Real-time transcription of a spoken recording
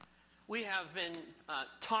We have been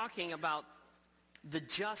talking about the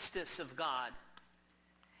justice of God.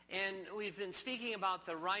 And we've been speaking about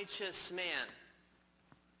the righteous man.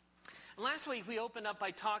 And last week we opened up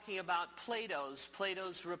by talking about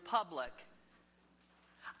Plato's Republic.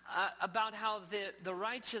 About how the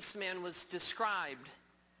righteous man was described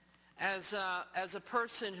as a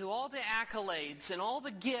person who all the accolades and all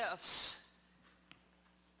the gifts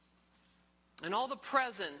and all the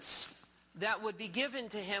presents that would be given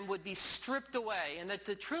to him would be stripped away, and that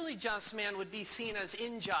the truly just man would be seen as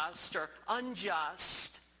unjust or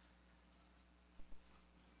unjust.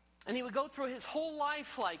 And he would go through his whole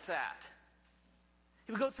life like that.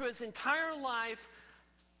 He would go through his entire life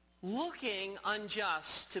looking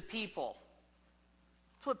unjust to people.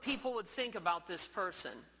 That's what people would think about this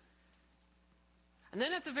person. And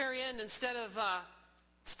then at the very end, instead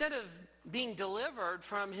of being delivered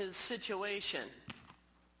from his situation,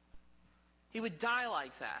 he would die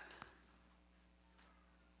like that.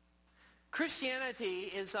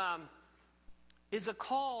 Christianity is a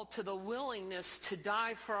call to the willingness to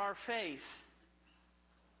die for our faith.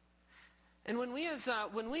 And when we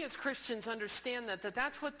as Christians understand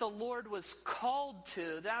that's what the Lord was called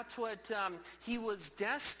to, that's what he was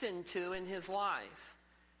destined to in his life,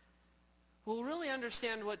 we'll really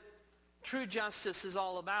understand what true justice is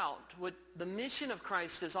all about, what the mission of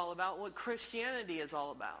Christ is all about, what Christianity is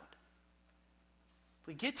all about. If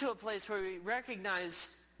we get to a place where we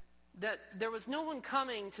recognize that there was no one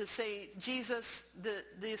coming to say, Jesus,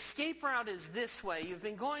 the escape route is this way. You've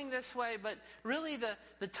been going this way, but really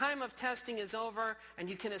the time of testing is over, and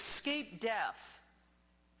you can escape death.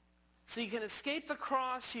 So you can escape the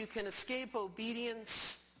cross. You can escape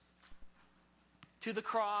obedience to the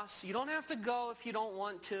cross. You don't have to go if you don't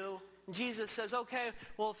want to. And Jesus says, okay,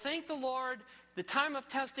 well, thank the Lord. The time of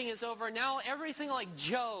testing is over. Now everything like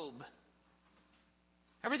Job.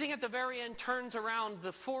 Everything at the very end turns around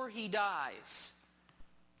before he dies.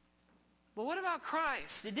 But what about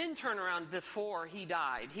Christ? It didn't turn around before he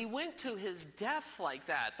died. He went to his death like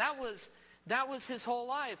that. That was his whole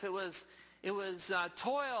life. It was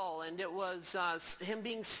toil, and it was him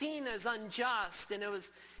being seen as unjust, and it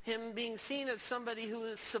was him being seen as somebody who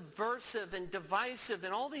is subversive and divisive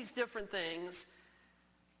and all these different things.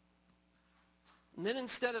 And then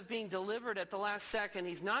instead of being delivered at the last second,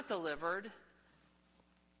 he's not delivered,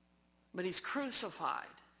 but he's crucified.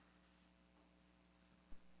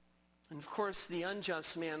 And of course, the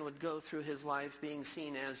unjust man would go through his life being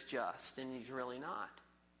seen as just, and he's really not.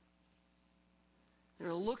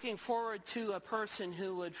 They're looking forward to a person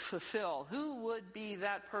who would fulfill. Who would be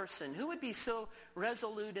that person? Who would be so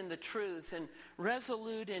resolute in the truth and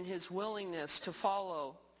resolute in his willingness to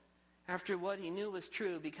follow after what he knew was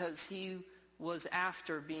true, because he was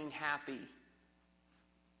after being happy.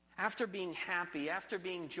 After being happy, after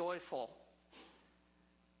being joyful,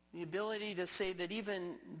 the ability to say that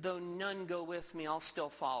even though none go with me, I'll still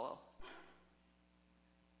follow.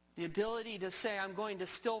 The ability to say I'm going to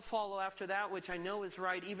still follow after that which I know is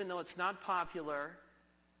right, even though it's not popular,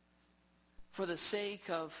 for the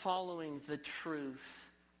sake of following the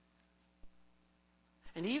truth.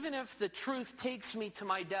 And even if the truth takes me to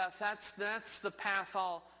my death, that's the path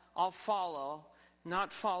I'll follow,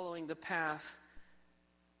 not following the path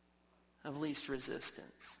of least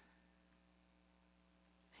resistance.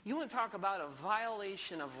 You want to talk about a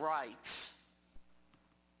violation of rights.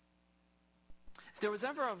 If there was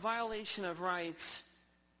ever a violation of rights,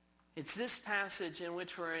 it's this passage in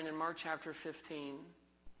which we're in Mark chapter 15.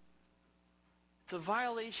 It's a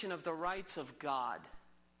violation of the rights of God.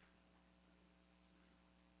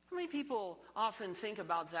 How many people often think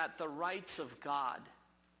about that, the rights of God?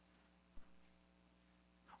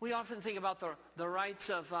 We often think about the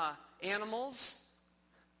rights of animals.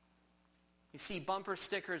 You see bumper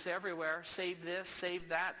stickers everywhere. Save this, save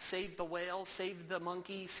that, save the whale, save the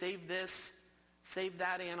monkey, save this, save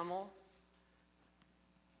that animal.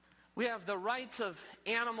 We have the rights of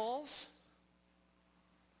animals.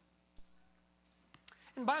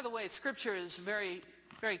 And by the way, Scripture is very,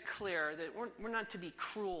 very clear that we're not to be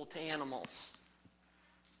cruel to animals.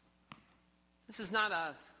 This is not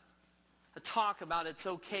a talk about it's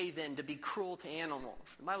okay then to be cruel to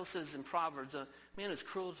animals. The Bible says in Proverbs, a man who's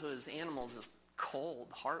cruel to his animals is cold,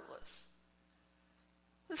 heartless.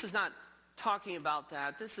 This is not talking about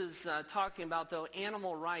that. This is talking about, though,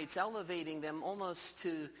 animal rights, elevating them almost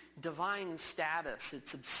to divine status.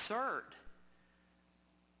 It's absurd.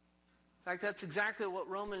 In fact, that's exactly what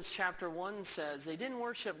Romans chapter 1 says. They didn't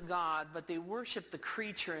worship God, but they worshiped the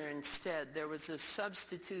creature instead. There was a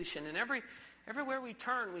substitution. And everywhere we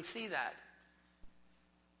turn, we see that.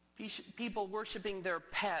 People worshiping their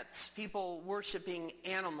pets, people worshiping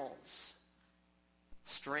animals.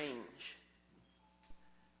 Strange.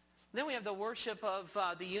 Then we have the worship of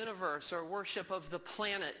the universe, or worship of the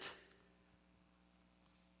planet.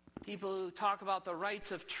 People who talk about the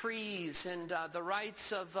rights of trees and the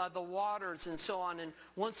rights of the waters and so on. And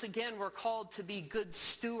once again, we're called to be good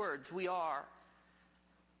stewards. We are.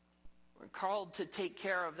 We're called to take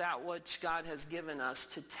care of that which God has given us,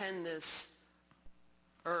 to tend this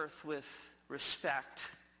earth with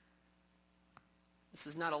respect. This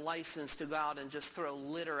is not a license to go out and just throw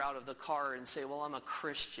litter out of the car and say, well, I'm a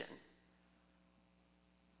Christian.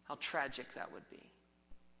 How tragic that would be.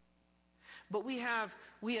 But we have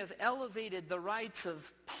elevated the rights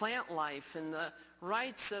of plant life and the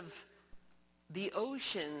rights of the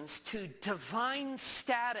oceans to divine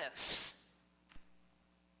status.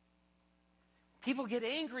 People get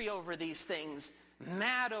angry over these things,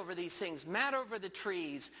 mad over these things, mad over the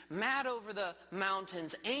trees, mad over the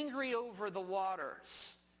mountains, angry over the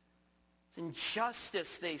waters. It's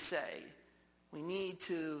injustice, they say. We need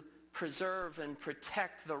to preserve and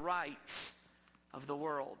protect the rights of the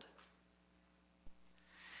world.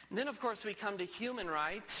 And then, of course, we come to human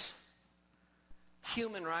rights.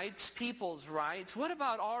 Human rights, people's rights. What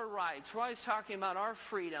about our rights? We're always talking about our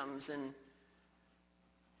freedoms and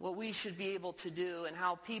what we should be able to do and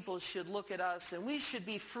how people should look at us. And we should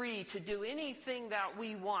be free to do anything that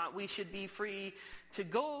we want. We should be free to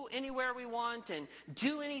go anywhere we want and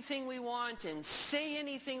do anything we want and say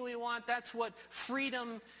anything we want. That's what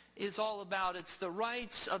freedom is all about. It's the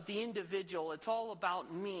rights of the individual. It's all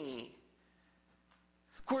about me.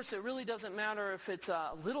 Of course, it really doesn't matter if it's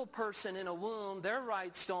a little person in a womb. Their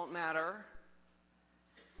rights don't matter.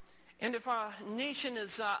 And if a nation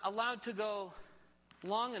is allowed to go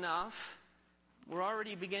long enough, we're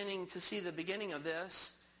already beginning to see the beginning of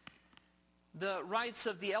this, the rights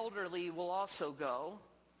of the elderly will also go.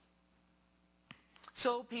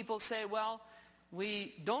 So people say, well,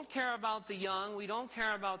 we don't care about the young, we don't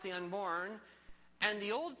care about the unborn, and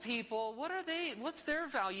the old people, what's their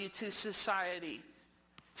value to society?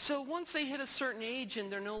 So once they hit a certain age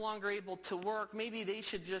and they're no longer able to work, maybe they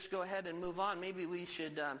should just go ahead and move on. Maybe we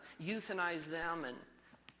should euthanize them. And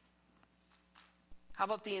how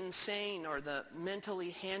about the insane or the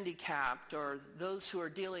mentally handicapped or those who are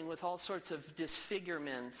dealing with all sorts of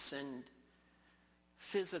disfigurements and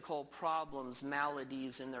physical problems,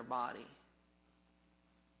 maladies in their body?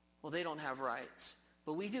 Well, they don't have rights.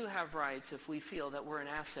 But we do have rights if we feel that we're an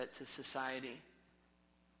asset to society.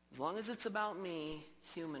 As long as it's about me,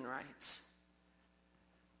 human rights.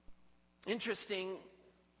 Interesting,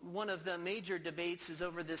 one of the major debates is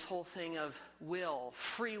over this whole thing of will,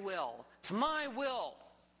 free will. It's my will,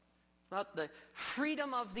 about the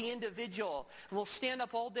freedom of the individual. And we'll stand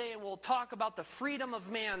up all day and we'll talk about the freedom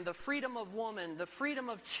of man, the freedom of woman, the freedom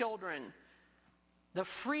of children, the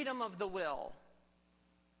freedom of the will.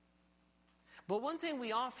 But one thing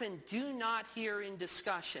we often do not hear in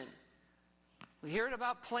discussion, we hear it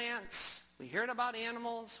about plants, we hear it about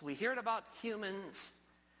animals, we hear it about humans,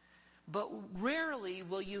 but rarely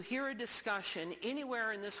will you hear a discussion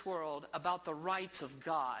anywhere in this world about the rights of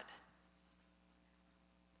God,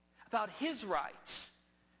 about his rights,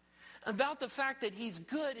 about the fact that he's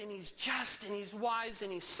good and he's just and he's wise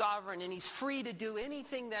and he's sovereign and he's free to do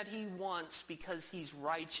anything that he wants because he's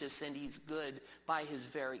righteous and he's good by his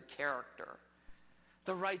very character.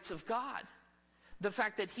 The rights of God. The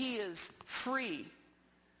fact that he is free.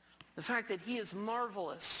 The fact that he is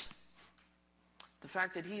marvelous. The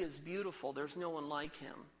fact that he is beautiful. There's no one like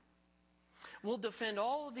him. We'll defend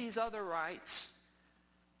all of these other rights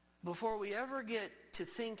before we ever get to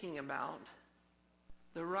thinking about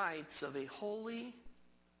the rights of a holy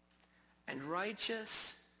and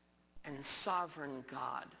righteous and sovereign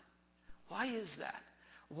God. Why is that?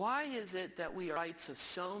 Why is it that we are rights of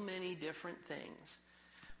so many different things,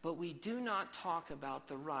 but we do not talk about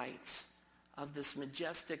the rights of this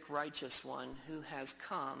majestic, righteous one who has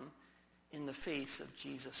come in the face of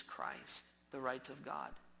Jesus Christ, the rights of God?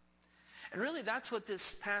 And really that's what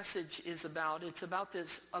this passage is about. It's about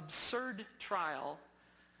this absurd trial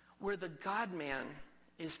where the God-man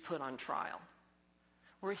is put on trial,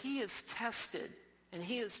 where he is tested and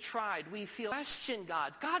he is tried. We question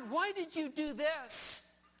God. God, why did you do this?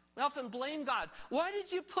 We often blame God. Why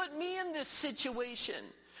did you put me in this situation?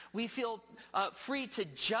 We feel free to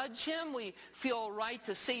judge him. We feel right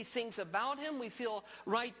to say things about him. We feel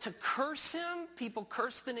right to curse him. People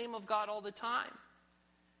curse the name of God all the time.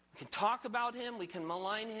 We can talk about him. We can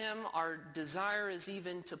malign him. Our desire is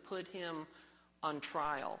even to put him on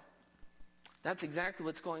trial. That's exactly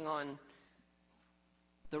what's going on.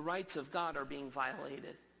 The rights of God are being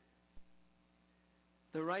violated.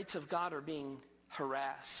 The rights of God are being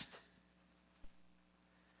harassed.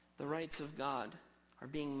 The rights of God are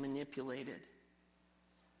being manipulated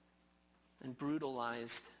and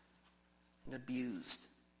brutalized and abused.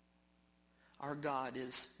 Our God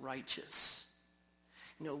is righteous.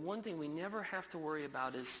 You know, one thing we never have to worry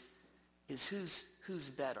about is who's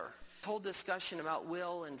better. This whole discussion about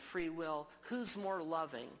will and free will, who's more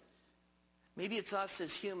loving? Maybe it's us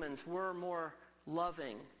as humans, we're more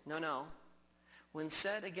loving. No. When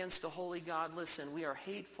set against a holy God, listen, we are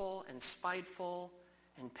hateful and spiteful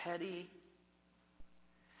and petty.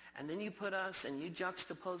 And then you put us and you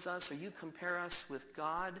juxtapose us or you compare us with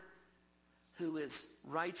God who is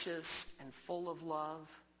righteous and full of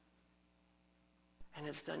love and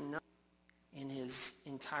has done nothing in his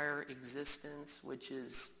entire existence, which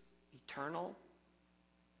is eternal.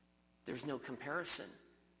 There's no comparison.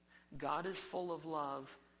 God is full of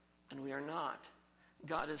love and we are not.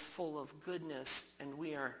 God is full of goodness and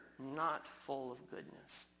we are not full of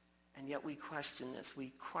goodness. And yet we question this.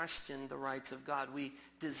 We question the rights of God. We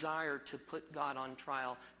desire to put God on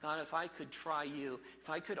trial. God, if I could try you, if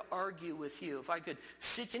I could argue with you, if I could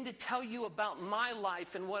sit in to tell you about my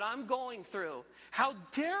life and what I'm going through, how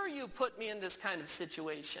dare you put me in this kind of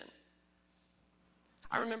situation?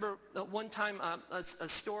 I remember one time a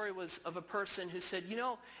story was of a person who said, you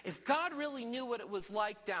know, if God really knew what it was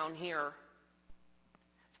like down here,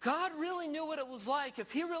 God really knew what it was like,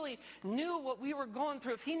 if he really knew what we were going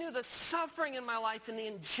through, if he knew the suffering in my life and the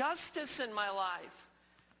injustice in my life,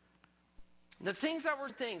 the things that were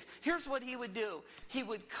things, here's what he would do. He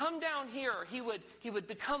would come down here. He would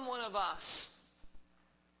become one of us.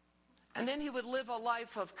 And then he would live a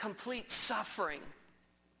life of complete suffering.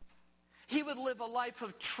 He would live a life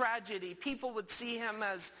of tragedy. People would see him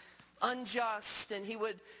as unjust, and he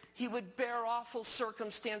would bear awful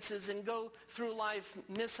circumstances and go through life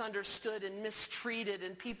misunderstood and mistreated,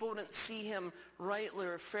 and people wouldn't see him rightly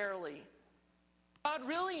or fairly. God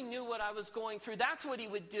really knew what I was going through. That's what he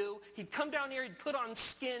would do. He'd come down here, he'd put on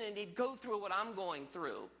skin, and he'd go through what I'm going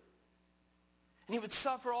through. And he would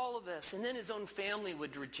suffer all of this, and then his own family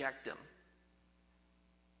would reject him.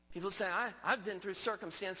 People say, I've been through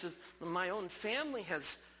circumstances my own family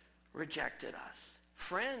has rejected us.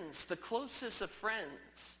 Friends, the closest of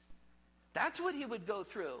friends. That's what he would go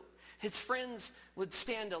through. His friends would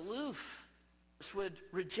stand aloof, would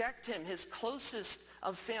reject him. His closest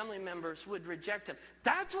of family members would reject him.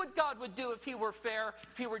 That's what God would do if he were fair,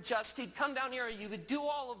 if he were just. He'd come down here and you would do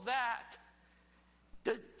all of that.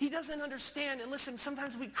 He doesn't understand. And listen,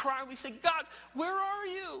 sometimes we cry. We say, God, where are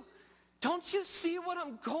you? Don't you see what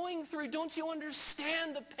I'm going through? Don't you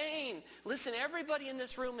understand the pain? Listen, everybody in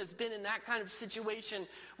this room has been in that kind of situation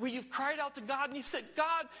where you've cried out to God and you've said,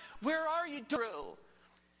 God, where are you?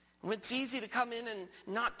 And it's easy to come in and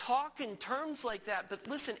not talk in terms like that. But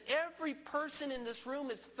listen, every person in this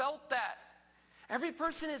room has felt that. Every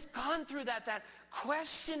person has gone through that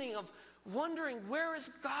questioning of wondering, where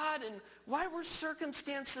is God and why were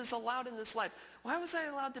circumstances allowed in this life? Why was I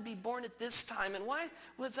allowed to be born at this time? And why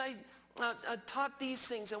was I taught these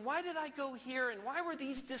things? And why did I go here? And why were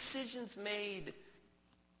these decisions made?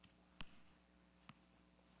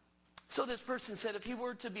 So this person said if he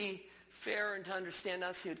were to be fair and to understand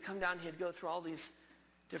us, he would come down, he'd go through all these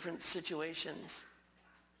different situations.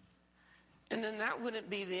 And then that wouldn't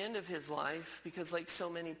be the end of his life, because like so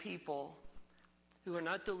many people who are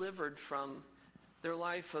not delivered from their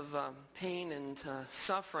life of pain and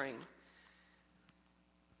suffering,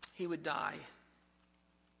 he would die.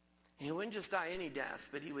 And he wouldn't just die any death,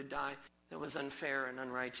 but he would die that was unfair and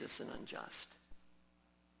unrighteous and unjust.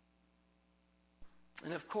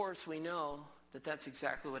 And of course, we know that that's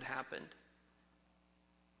exactly what happened.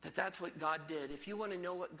 That's what God did. If you want to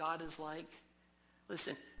know what God is like,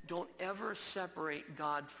 listen, don't ever separate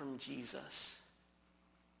God from Jesus.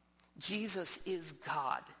 Jesus is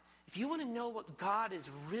God. If you want to know what God is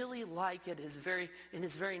really like in his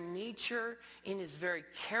very nature, in his very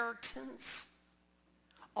character,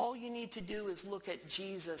 all you need to do is look at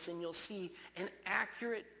Jesus and you'll see an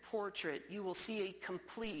accurate portrait. You will see a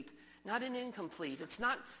complete, not an incomplete. It's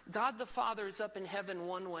not God the Father is up in heaven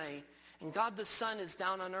one way and God the Son is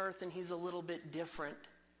down on earth and he's a little bit different.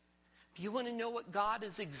 If you want to know what God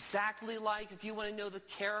is exactly like, if you want to know the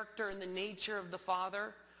character and the nature of the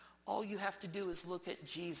Father, all you have to do is look at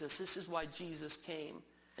Jesus. This is why Jesus came.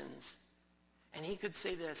 And he could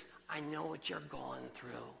say this, I know what you're going through.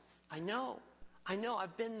 I know,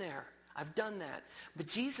 I've been there. I've done that. But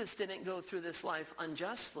Jesus didn't go through this life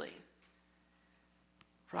unjustly.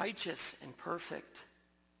 Righteous and perfect.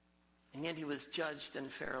 And yet he was judged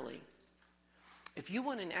unfairly. If you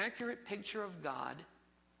want an accurate picture of God,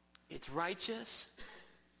 it's righteous,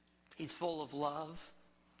 He's full of love.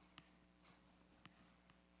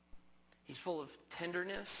 He's full of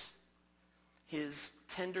tenderness. His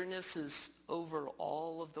tenderness is over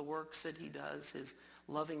all of the works that he does. His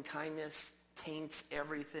loving kindness taints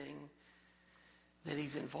everything that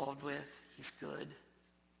he's involved with. He's good.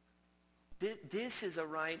 This is a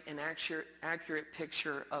right and accurate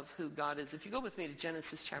picture of who God is. If you go with me to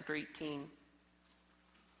Genesis chapter 18.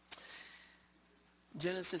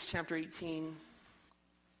 Genesis chapter 18,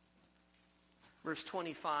 verse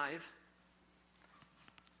 25.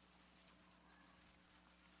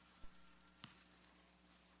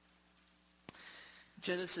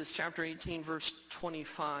 Genesis chapter 18, verse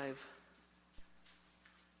 25.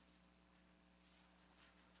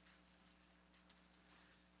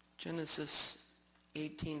 Genesis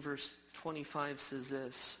 18, verse 25 says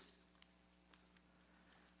this.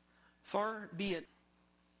 Far be it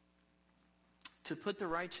to put the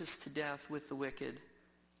righteous to death with the wicked,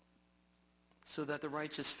 so that the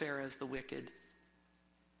righteous fare as the wicked.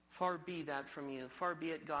 Far be that from you. Far be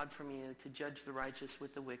it, God, from you to judge the righteous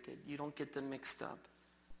with the wicked. You don't get them mixed up.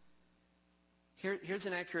 Here's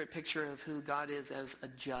an accurate picture of who God is as a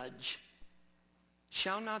judge.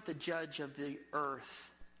 Shall not the judge of the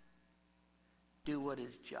earth do what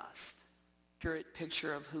is just? Accurate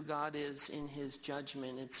picture of who God is in his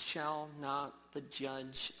judgment. It's shall not the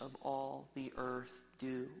judge of all the earth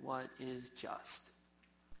do what is just.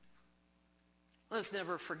 Let's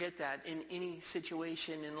never forget that in any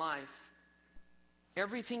situation in life.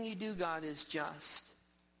 Everything you do, God, is just.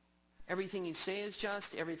 Everything you say is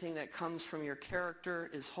just. Everything that comes from your character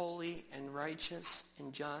is holy and righteous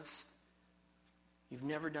and just. You've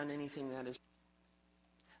never done anything that is.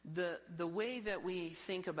 The way that we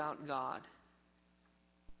think about God,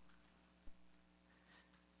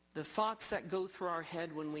 the thoughts that go through our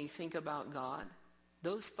head when we think about God,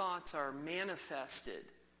 those thoughts are manifested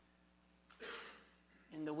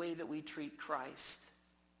in the way that we treat Christ.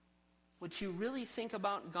 What you really think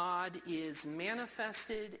about God is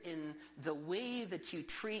manifested in the way that you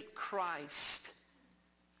treat Christ.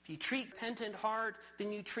 If you treat repentant heart,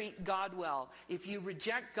 then you treat God well. If you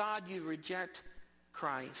reject God, you reject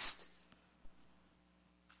Christ.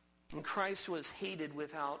 And Christ was hated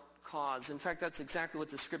without cause. In fact, that's exactly what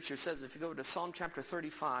the scripture says. If you go to Psalm chapter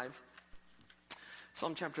 35,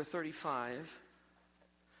 Psalm chapter 35,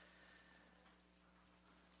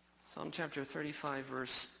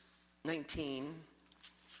 verse 19.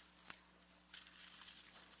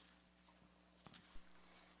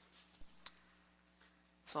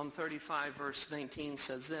 Psalm 35, verse 19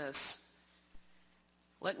 says this.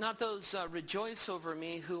 Let not those rejoice over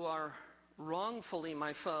me who are wrongfully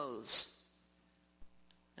my foes.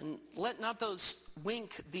 And let not those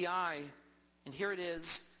wink the eye, and here it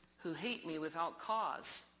is, who hate me without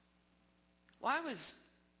cause. Why was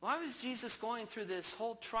Jesus going through this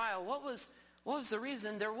whole trial? What was the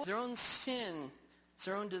reason? There was their own sin,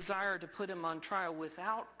 their own desire to put him on trial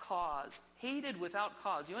without cause, hated without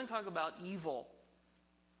cause. You want to talk about evil?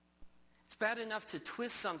 It's bad enough to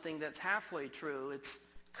twist something that's halfway true. It's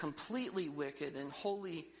completely wicked and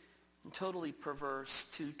wholly and totally perverse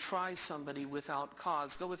to try somebody without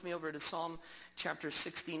cause. Go with me over to Psalm chapter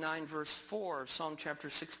 69, verse 4. Psalm chapter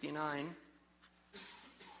 69.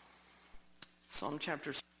 Psalm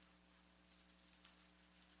chapter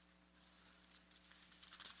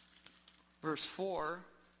verse 4.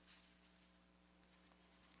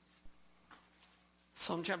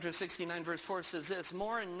 Psalm chapter 69, verse 4 says this,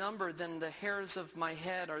 more in number than the hairs of my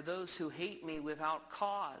head are those who hate me without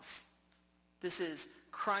cause. This is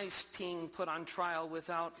Christ being put on trial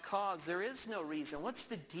without cause. There is no reason. What's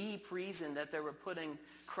the deep reason that they were putting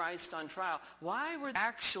Christ on trial? Why were they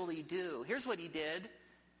actually do? Here's what he did.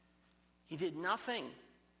 He did nothing.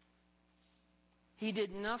 He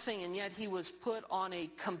did nothing, and yet he was put on a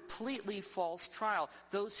completely false trial.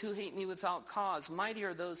 Those who hate me without cause, mighty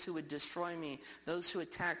are those who would destroy me, those who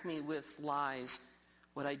attack me with lies.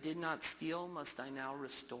 What I did not steal, must I now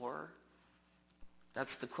restore?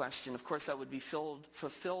 That's the question. Of course, that would be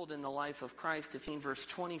fulfilled in the life of Christ. If in verse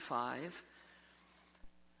 25,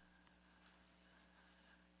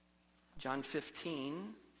 John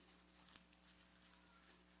 15,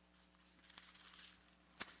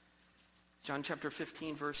 John chapter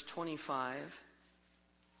 15, verse 25.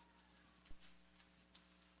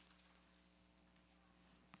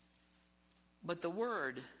 But the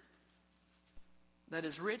word that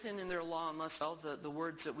is written in their law must, well, the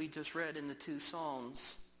words that we just read in the two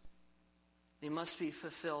Psalms, they must be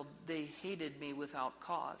fulfilled. They hated me without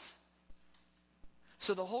cause.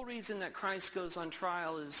 So the whole reason that Christ goes on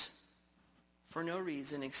trial is for no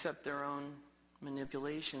reason except their own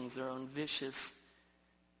manipulations, their own vicious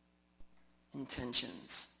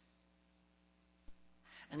intentions.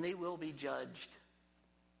 And they will be judged.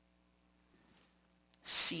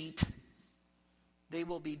 Seat. They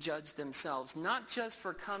will be judged themselves, not just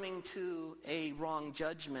for coming to a wrong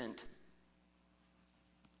judgment,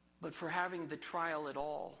 but for having the trial at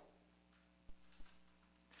all.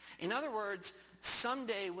 In other words,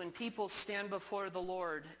 someday when people stand before the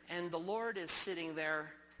Lord and the Lord is sitting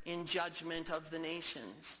there in judgment of the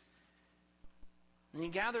nations, and he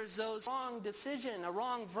gathers those wrong decision, a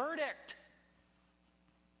wrong verdict,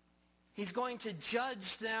 he's going to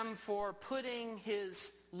judge them for putting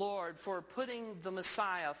his Lord, for putting the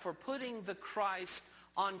Messiah, for putting the Christ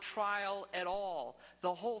on trial at all.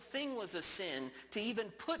 The whole thing was a sin. To even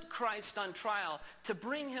put Christ on trial, to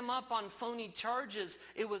bring him up on phony charges,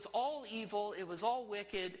 it was all evil, it was all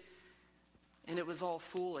wicked, and it was all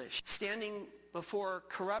foolish. Standing before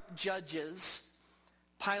corrupt judges,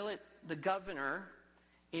 Pilate, the governor,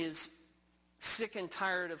 is sick and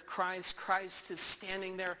tired of Christ. Christ is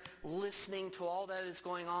standing there listening to all that is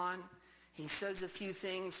going on. He says a few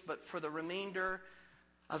things, but for the remainder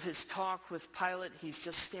of his talk with Pilate, he's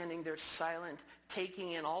just standing there silent,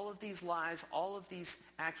 taking in all of these lies, all of these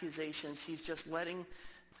accusations. He's just letting.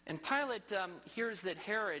 And Pilate hears that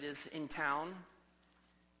Herod is in town.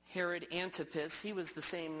 Herod Antipas, he was the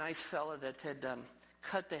same nice fella that had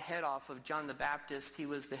cut the head off of John the Baptist. He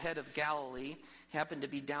was the head of Galilee. He happened to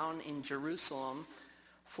be down in Jerusalem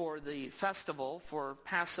for the festival, for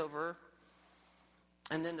Passover,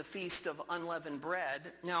 and then the Feast of Unleavened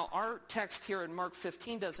Bread. Now, our text here in Mark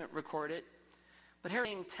 15 doesn't record it, but Herod's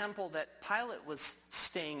same temple that Pilate was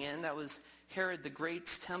staying in, that was Herod the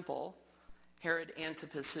Great's temple, Herod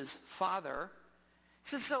Antipas's father. He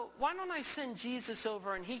says, so why don't I send Jesus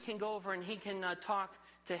over and he can go over and he can talk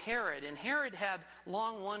to Herod. And Herod had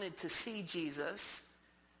long wanted to see Jesus,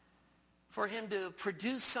 for him to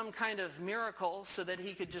produce some kind of miracle so that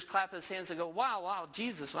he could just clap his hands and go, wow,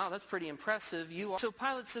 Jesus, wow, that's pretty impressive. You are. So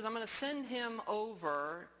Pilate says, I'm going to send him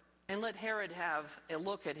over and let Herod have a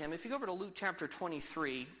look at him. If you go over to Luke chapter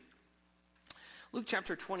 23, Luke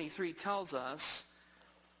chapter 23 tells us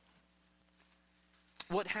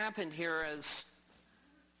what happened here as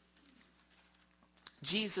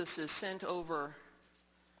Jesus is sent over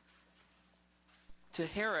to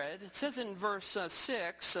Herod. It says in verse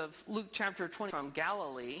 6 of Luke chapter 20 from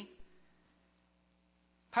Galilee,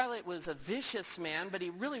 Pilate was a vicious man, but he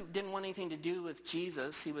really didn't want anything to do with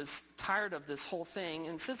Jesus. He was tired of this whole thing.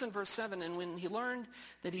 And it says in verse 7, and when he learned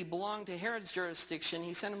that he belonged to Herod's jurisdiction,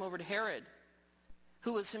 he sent him over to Herod,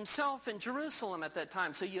 who was himself in Jerusalem at that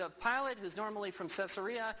time. So you have Pilate, who's normally from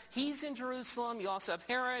Caesarea. He's in Jerusalem. You also have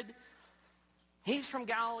Herod. He's from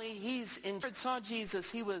Galilee. Herod saw Jesus.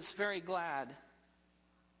 He was very glad.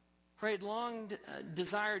 For he had long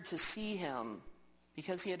desired to see him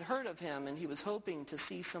because he had heard of him and he was hoping to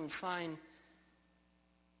see some sign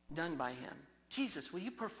done by him. Jesus, will you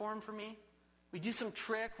perform for me? Will you do some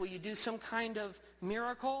trick? Will you do some kind of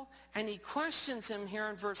miracle? And he questions him here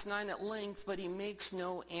in verse 9 at length, but he makes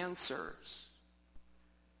no answers.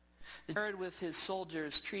 Herod with his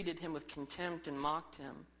soldiers treated him with contempt and mocked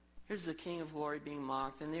him. Here's the King of Glory being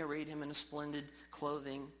mocked, and they arrayed him in a splendid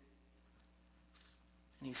clothing.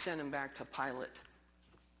 And he sent him back to Pilate.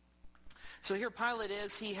 So here Pilate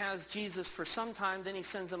is. He has Jesus for some time. Then he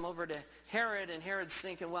sends him over to Herod. And Herod's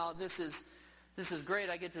thinking, well, this is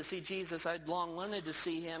great. I get to see Jesus. I'd long wanted to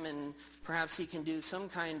see him. And perhaps he can do some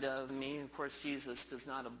kind of me. Of course, Jesus does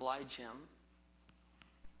not oblige him.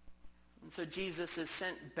 And so Jesus is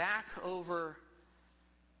sent back over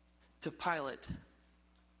to Pilate.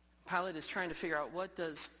 Pilate is trying to figure out what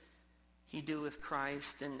does he do with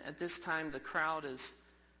Christ. And at this time, the crowd is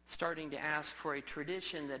starting to ask for a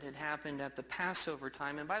tradition that had happened at the Passover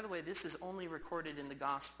time. And by the way, this is only recorded in the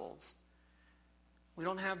Gospels. We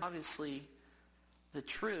don't have, obviously, the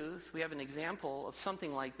truth. We have an example of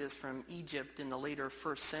something like this from Egypt in the later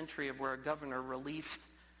 1st century of where a governor released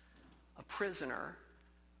a prisoner.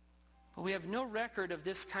 But we have no record of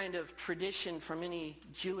this kind of tradition from any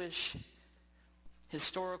Jewish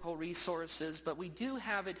historical resources, but we do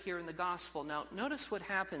have it here in the Gospel. Now, notice what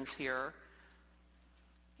happens here.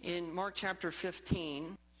 In Mark chapter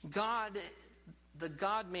 15, God, the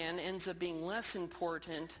God-man, ends up being less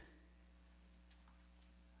important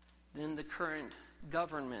than the current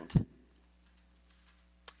government.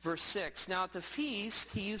 Verse 6, now at the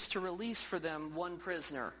feast, he used to release for them one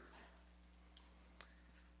prisoner.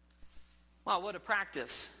 Wow, what a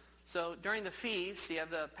practice. So during the feast, you have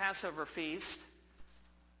the Passover feast.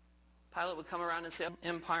 Pilate would come around and say,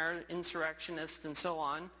 empire, insurrectionists, and so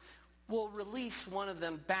on. We'll release one of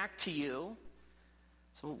them back to you.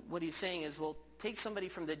 So what he's saying is, we'll take somebody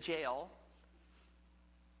from the jail,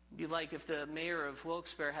 Be like if the mayor of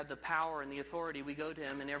Wilkes-Barre had the power and the authority, we go to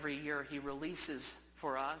him and every year he releases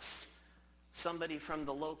for us somebody from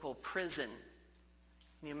the local prison.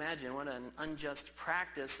 Can you imagine what an unjust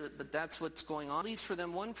practice? But that's what's going on. Release for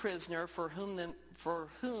them one prisoner for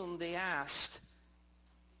whom they asked.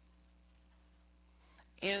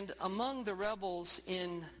 And among the rebels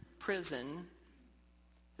in prison,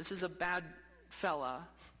 this is a bad fella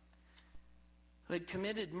who had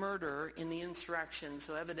committed murder in the insurrection.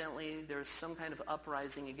 So evidently there's some kind of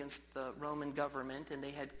uprising against the Roman government, and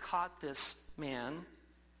they had caught this man.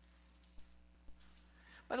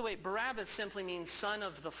 By the way, Barabbas simply means son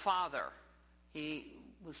of the father. He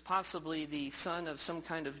was possibly the son of some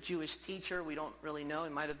kind of Jewish teacher. We don't really know. He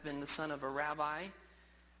might have been the son of a rabbi.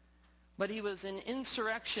 But he was an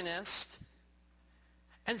insurrectionist.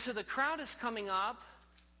 And so the crowd is coming up.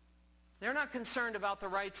 They're not concerned about the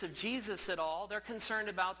rights of Jesus at all. They're concerned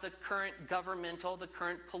about the current governmental, the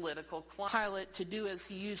current political climate. Pilate to do as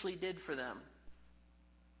he usually did for them.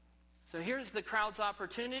 So here's the crowd's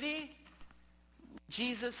opportunity.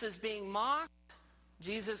 Jesus is being mocked.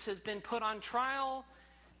 Jesus has been put on trial.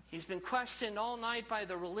 He's been questioned all night by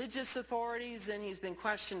the religious authorities. Then he's been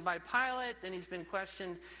questioned by Pilate. Then he's been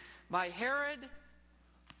questioned by Herod.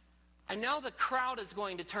 And now the crowd is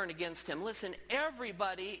going to turn against him. Listen,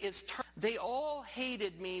 everybody is they all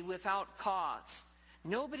hated me without cause.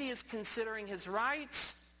 Nobody is considering his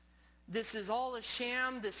rights. This is all a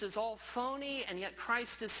sham. This is all phony. And yet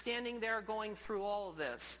Christ is standing there going through all of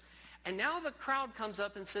this. And now the crowd comes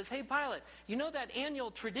up and says, hey, Pilate, you know that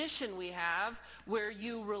annual tradition we have where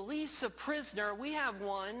you release a prisoner? We have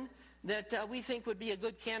one that we think would be a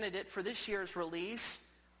good candidate for this year's release.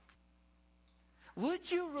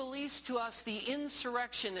 Would you release to us the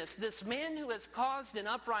insurrectionist, this man who has caused an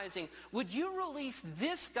uprising? Would you release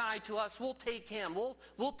this guy to us? We'll take him.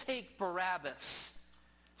 We'll take Barabbas,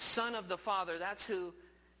 son of the Father. That's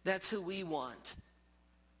who we want.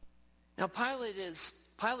 Now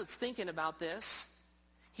Pilate's thinking about this.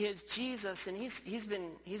 He has Jesus, and he's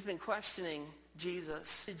been questioning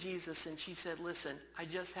Jesus. And she said, listen, I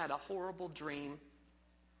just had a horrible dream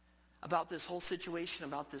about this whole situation,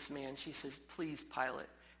 about this man. She says, please, Pilate,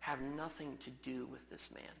 have nothing to do with this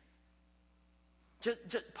man.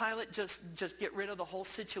 Pilate, just get rid of the whole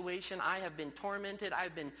situation. I have been tormented.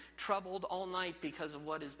 I've been troubled all night because of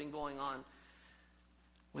what has been going on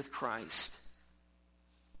with Christ.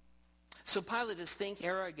 So Pilate is thinking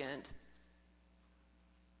arrogant.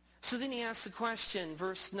 So then he asks the question,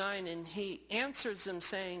 verse 9, and he answers them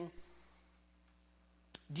saying,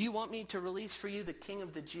 do you want me to release for you the King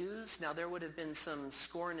of the Jews? Now there would have been some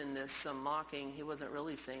scorn in this, some mocking. He wasn't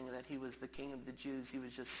really saying that he was the King of the Jews. He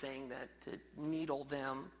was just saying that to needle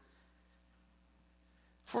them.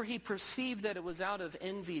 For he perceived that it was out of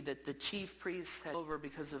envy that the chief priests had over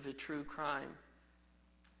because of a true crime.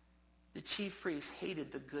 The chief priests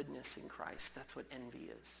hated the goodness in Christ. That's what envy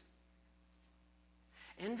is.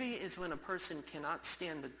 Envy is when a person cannot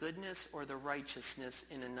stand the goodness or the righteousness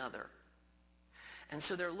in another. And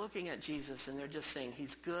so they're looking at Jesus and they're just saying,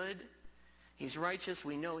 he's good, he's righteous,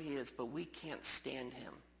 we know he is, but we can't stand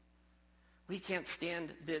him. We can't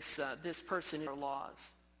stand this person in our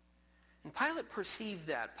laws. And Pilate perceived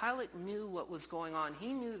that. Pilate knew what was going on.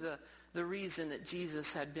 He knew the reason that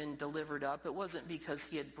Jesus had been delivered up. It wasn't because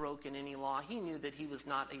he had broken any law. He knew that he was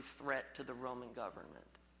not a threat to the Roman government.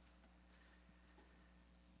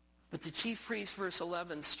 But the chief priest, verse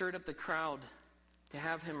 11, stirred up the crowd to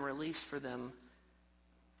have him released for them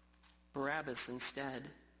Barabbas instead.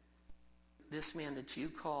 This man that you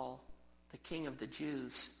call the King of the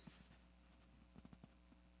Jews.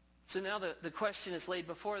 So now the question is laid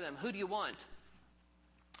before them. Who do you want?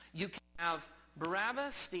 You can have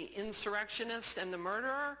Barabbas, the insurrectionist and the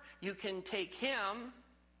murderer. You can take him.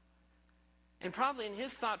 And probably in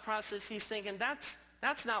his thought process, he's thinking, that's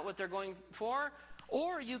not what they're going for.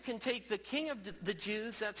 Or you can take the King of the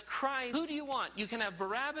Jews, that's Christ. Who do you want? You can have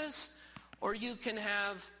Barabbas, or you can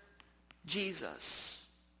have Jesus.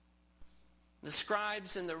 The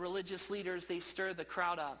scribes and the religious leaders, they stir the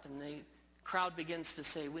crowd up, and the crowd begins to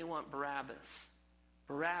say, we want Barabbas.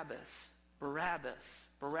 Barabbas. Barabbas.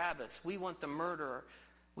 Barabbas. We want the murderer.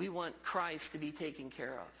 We want Christ to be taken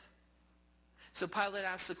care of. So Pilate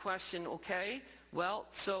asks the question, okay, well,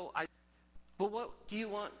 but what do you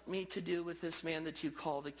want me to do with this man that you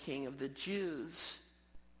call the King of the Jews?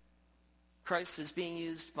 Christ is being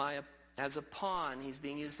used as a pawn. He's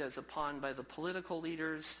being used as a pawn by the political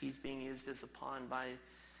leaders. He's being used as a pawn by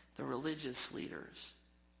the religious leaders.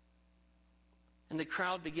 And the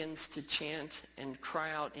crowd begins to chant and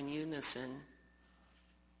cry out in unison,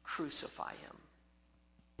 crucify him.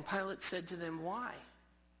 And Pilate said to them, why?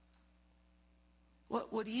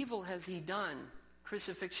 What evil has he done?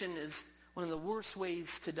 Crucifixion is one of the worst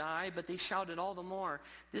ways to die, but they shouted all the more.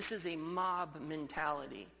 This is a mob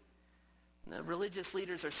mentality. The religious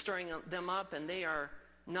leaders are stirring them up, and they are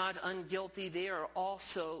not unguilty. They are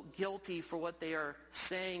also guilty for what they are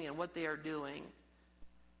saying and what they are doing.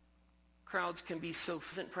 Crowds can be so,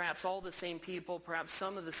 perhaps all the same people, perhaps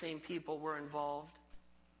some of the same people were involved.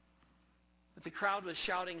 But the crowd was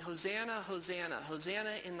shouting, Hosanna, Hosanna,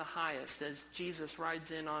 Hosanna in the highest, as Jesus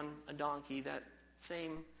rides in on a donkey that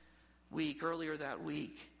same week, earlier that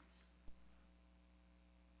week.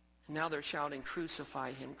 And now they're shouting,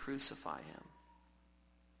 Crucify him, crucify him.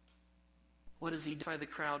 What does he do? The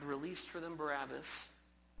crowd released for them Barabbas,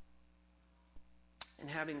 and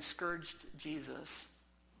having scourged Jesus,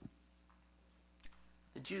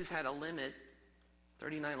 the Jews had a limit,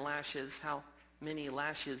 39 lashes, how many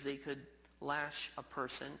lashes they could lash a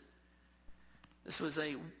person. This was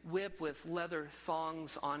a whip with leather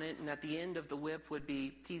thongs on it, and at the end of the whip would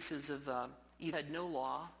be pieces of, you had no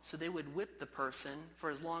law, so they would whip the person for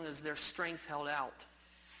as long as their strength held out.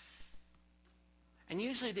 And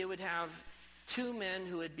usually they would have two men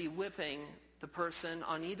who would be whipping the person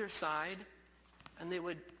on either side, and they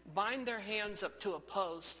would bind their hands up to a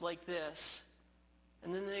post like this,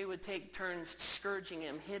 and then they would take turns scourging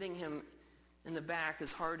him, hitting him in the back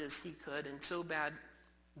as hard as he could, and so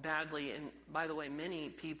badly. And by the way, many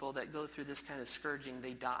people that go through this kind of scourging,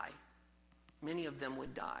 they die. Many of them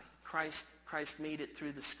would die. Christ made it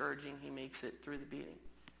through the scourging. He makes it through the beating.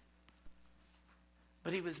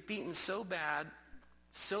 But he was beaten so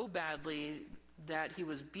badly that he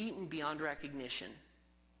was beaten beyond recognition.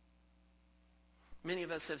 Many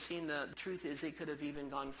of us have seen the truth is they could have even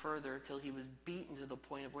gone further till he was beaten to the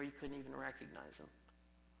point of where you couldn't even recognize him.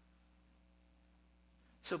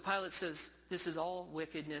 So Pilate says, this is all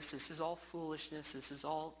wickedness, this is all foolishness, this is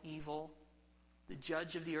all evil. The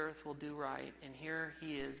judge of the earth will do right, and here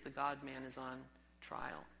he is, the God-man is on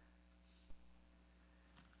trial.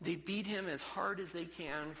 They beat him as hard as they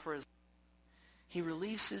can for his... He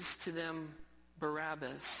releases to them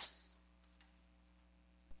Barabbas.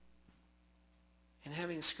 And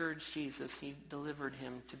having scourged Jesus, he delivered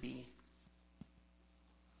him to be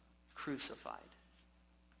crucified.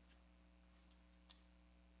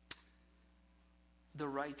 The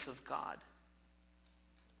rights of God.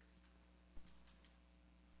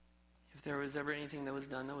 If there was ever anything that was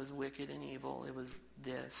done that was wicked and evil, it was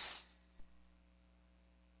this.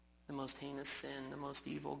 The most heinous sin, the most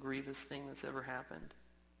evil, grievous thing that's ever happened.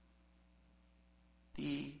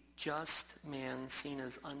 The just man seen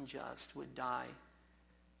as unjust would die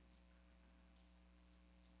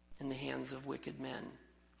in the hands of wicked men.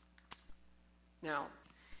 Now,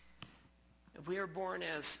 if we are born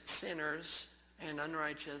as sinners and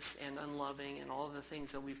unrighteous and unloving and all of the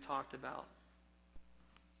things that we've talked about,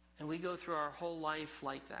 and we go through our whole life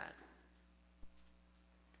like that,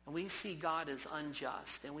 and we see God as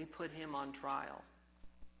unjust and we put him on trial,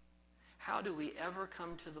 how do we ever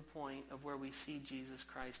come to the point of where we see Jesus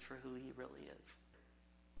Christ for who he really is?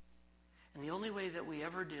 And the only way that we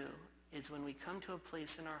ever do is when we come to a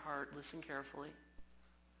place in our heart, listen carefully,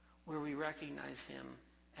 where we recognize him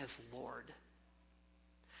as Lord.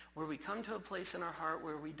 Where we come to a place in our heart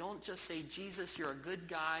where we don't just say, Jesus, you're a good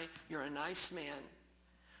guy, you're a nice man.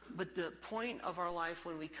 But the point of our life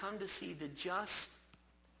when we come to see the justice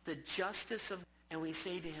of, and we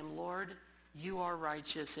say to him, Lord, you are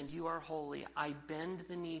righteous and you are holy. I bend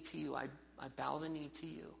the knee to you. I bow the knee to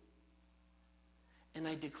you. And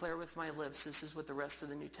I declare with my lips, this is what the rest of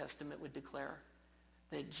the New Testament would declare,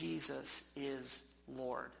 that Jesus is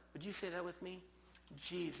Lord. Would you say that with me?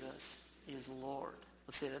 Jesus is Lord.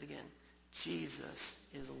 Let's say that again. Jesus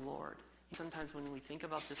is Lord. Sometimes when we think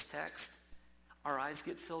about this text, our eyes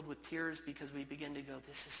get filled with tears because we begin to go,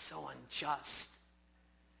 this is so unjust.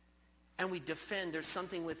 And we defend. There's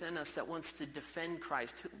something within us that wants to defend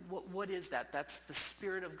Christ. What is that? That's the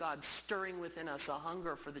Spirit of God stirring within us a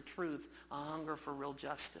hunger for the truth, a hunger for real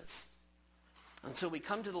justice. And so we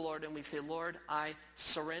come to the Lord and we say, Lord, I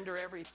surrender everything.